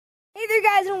Hey there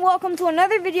guys, and welcome to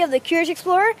another video of the Curious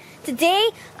Explorer. Today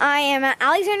I am at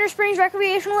Alexander Springs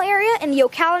Recreational Area in the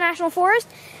Ocala National Forest,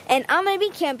 and I'm going to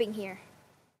be camping here.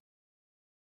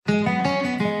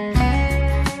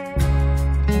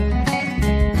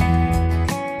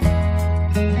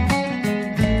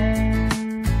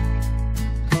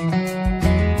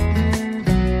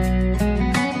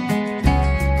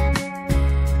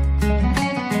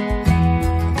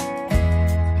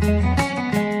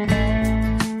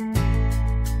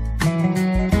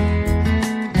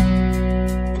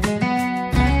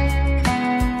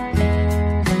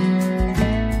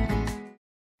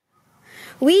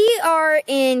 We are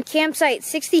in campsite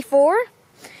 64,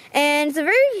 and it's a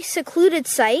very secluded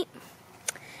site,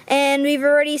 and we've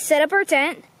already set up our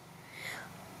tent.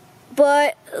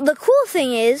 But the cool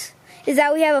thing is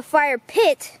that we have a fire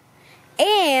pit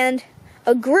and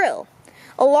a grill,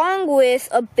 along with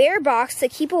a bear box to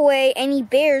keep away any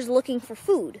bears looking for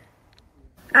food.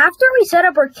 After we set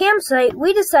up our campsite,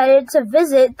 we decided to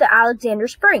visit the Alexander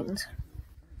Springs.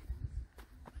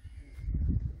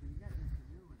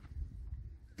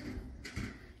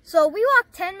 So we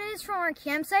walked 10 minutes from our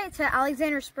campsite to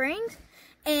Alexander Springs,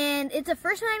 and it's a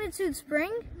first magnitude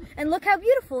spring, and look how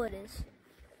beautiful it is.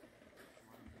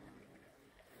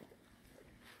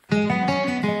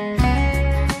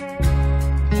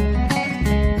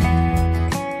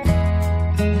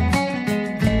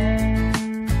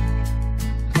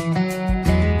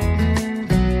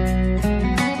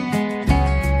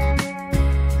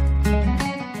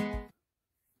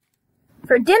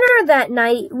 For dinner that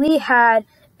night, we had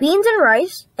beans and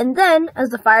rice, and then, as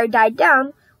the fire died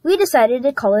down, we decided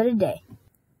to call it a day.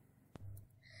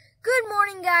 Good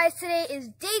morning, guys. Today is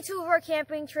day 2 of our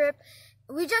camping trip.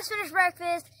 We just finished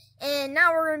breakfast, and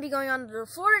now we're going to be going on the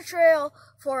Florida Trail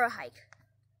for a hike.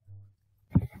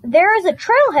 There is a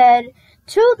trailhead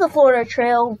to the Florida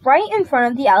Trail right in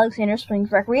front of the Alexander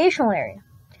Springs Recreational Area.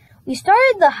 We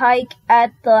started the hike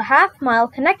at the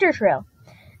half-mile connector trail.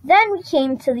 Then we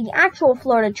came to the actual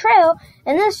Florida Trail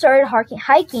and then started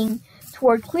hiking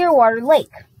toward Clearwater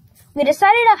Lake. We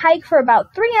decided to hike for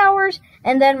about 3 hours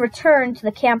and then return to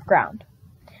the campground.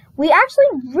 We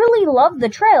actually really loved the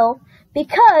trail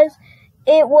because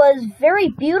it was very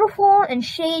beautiful and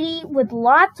shady with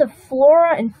lots of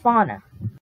flora and fauna.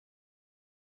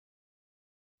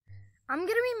 I'm going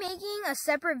to be making a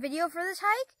separate video for this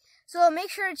hike, so make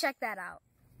sure to check that out.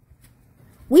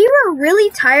 We were really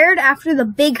tired after the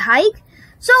big hike,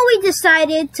 so we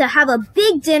decided to have a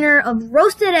big dinner of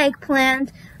roasted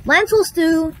eggplant, lentil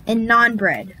stew, and naan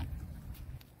bread.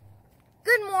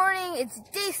 Good morning. It's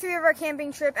day 3 of our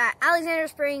camping trip at Alexander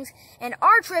Springs, and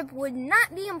our trip would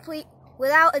not be complete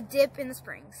without a dip in the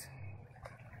springs.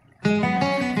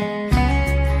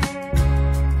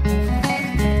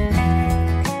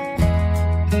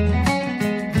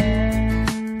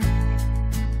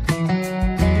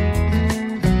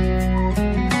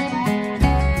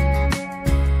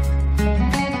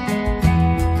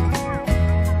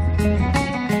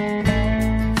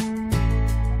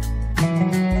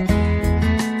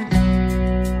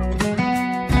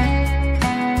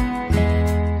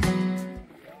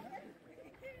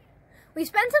 We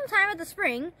spent some time at the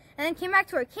spring and then came back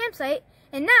to our campsite,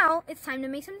 and now it's time to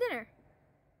make some dinner.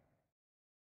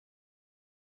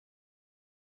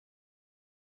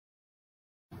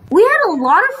 We had a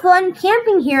lot of fun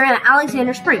camping here at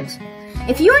Alexander Springs.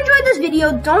 If you enjoyed this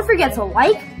video, don't forget to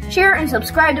like, share, and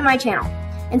subscribe to my channel.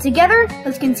 And together,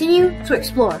 let's continue to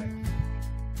explore.